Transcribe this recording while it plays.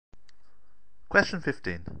Question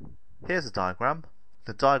 15. Here's a diagram.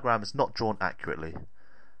 The diagram is not drawn accurately.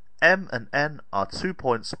 M and N are 2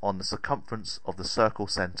 points on the circumference of the circle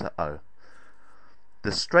centre O.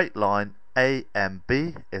 The straight line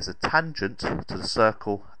AMB is a tangent to the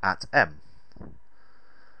circle at M.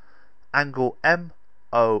 Angle MON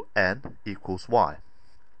equals Y.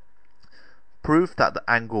 Prove that the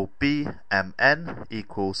angle BMN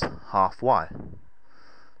equals half Y.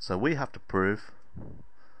 So we have to prove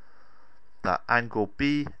that angle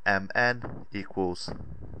BMN equals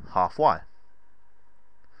half Y.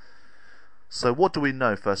 So what do we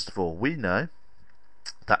know first of all? We know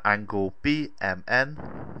that angle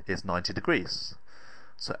BMN is 90 degrees.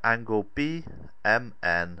 So angle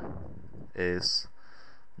BMN is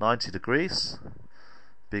 90 degrees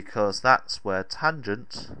because that's where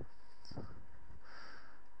tangent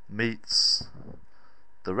meets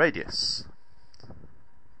the radius.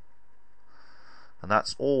 And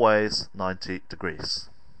that's always 90 degrees.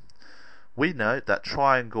 We know that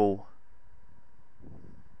triangle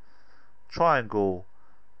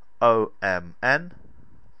OMN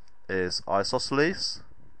is isosceles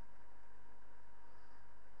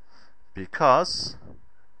because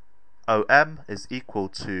OM is equal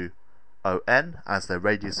to ON as their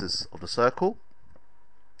radiuses of the circle.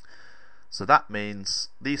 So that means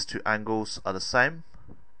these two angles are the same.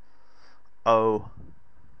 OMN,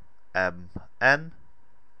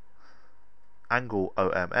 angle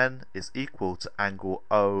OMN is equal to angle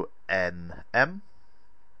ONM.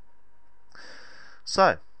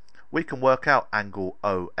 So we can work out angle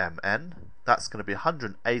OMN. That's going to be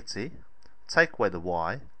 180, take away the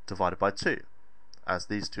y, divided by 2, as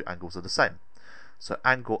these two angles are the same. So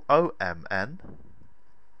angle OMN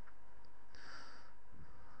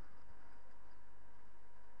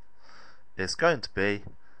is going to be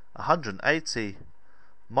 180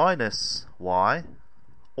 minus y,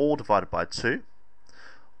 all divided by 2,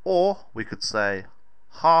 or we could say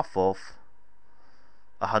half of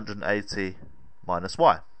 180 minus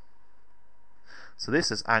y. So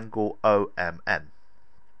this is angle OMN.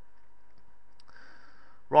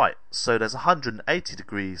 Right, so there's 180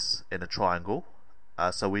 degrees in a triangle,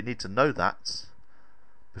 so we need to know that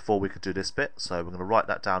before we could do this bit, so we're going to write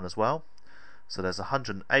that down as well. So there's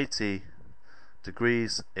 180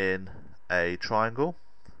 degrees in a triangle.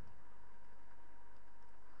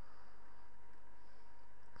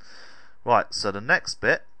 Right, so the next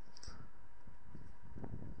bit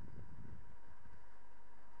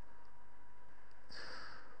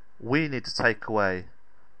we need to take away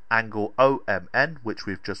angle OMN, which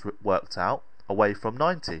we've just worked out, away from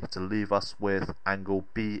 90 to leave us with angle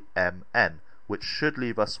BMN, which should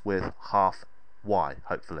leave us with half Y,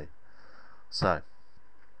 hopefully. So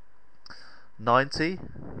 90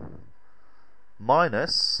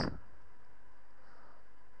 minus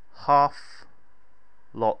half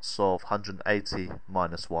lots of 180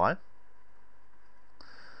 minus y.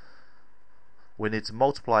 We need to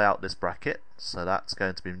multiply out this bracket, so that's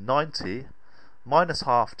going to be 90 minus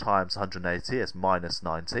half times 180 is minus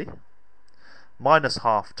 90. Minus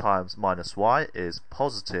half times minus y is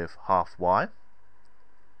positive half y.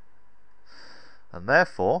 And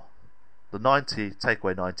therefore, the 90 take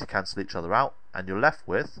away 90 cancel each other out, and you're left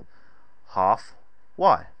with half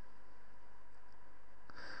y.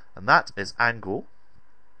 And that is angle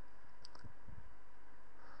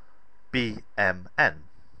BMN.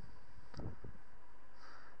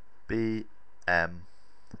 BMN.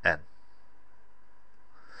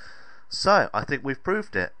 So I think we've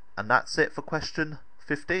proved it, and that's it for question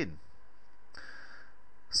 15.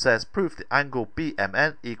 Says prove the angle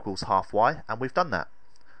BMN equals half y, and we've done that.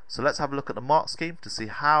 So let's have a look at the mark scheme to see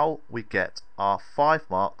how we get our 5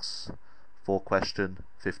 marks for question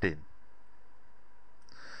 15.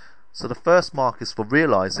 So the first mark is for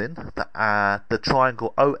realizing that the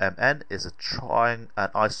triangle OMN is an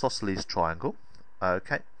isosceles triangle,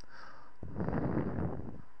 okay,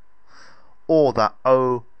 or that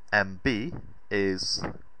OMB is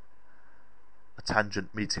a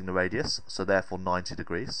tangent meeting the radius, so therefore 90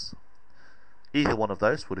 degrees. Either one of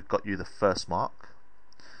those would have got you the first mark.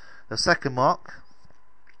 The second mark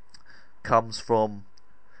comes from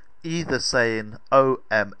either saying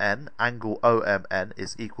OMN, angle OMN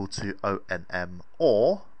is equal to ONM,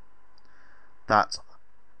 or that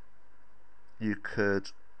you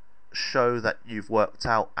could show that you've worked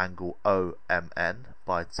out angle OMN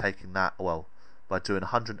by taking that, well, by doing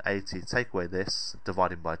 180, take away this,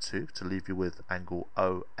 dividing by 2 to leave you with angle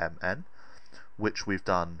OMN, which we've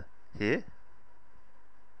done here.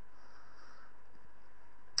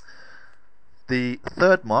 The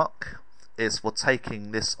third mark is for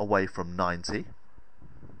taking this away from 90.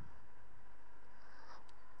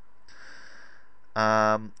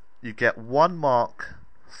 You get 1 mark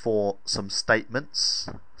for some statements,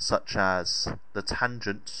 such as the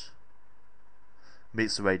tangent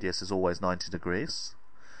meets the radius is always 90 degrees.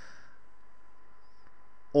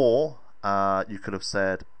 Or you could have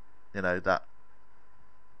said, that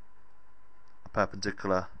a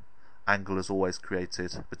perpendicular angle is always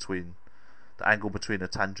created between the angle between a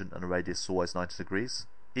tangent and a radius is always 90 degrees.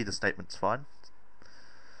 Either statement's fine.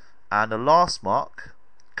 And the last mark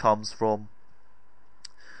comes from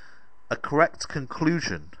a correct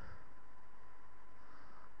conclusion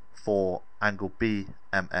for angle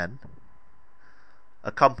BMN,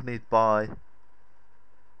 accompanied by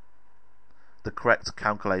the correct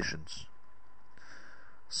calculations.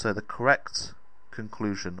 So the correct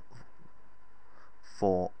conclusion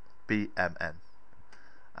for BMN,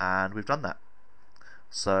 and we've done that.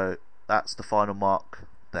 So that's the final mark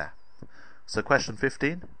there. So question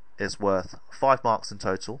 15 is worth 5 marks in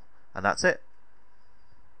total, and that's it.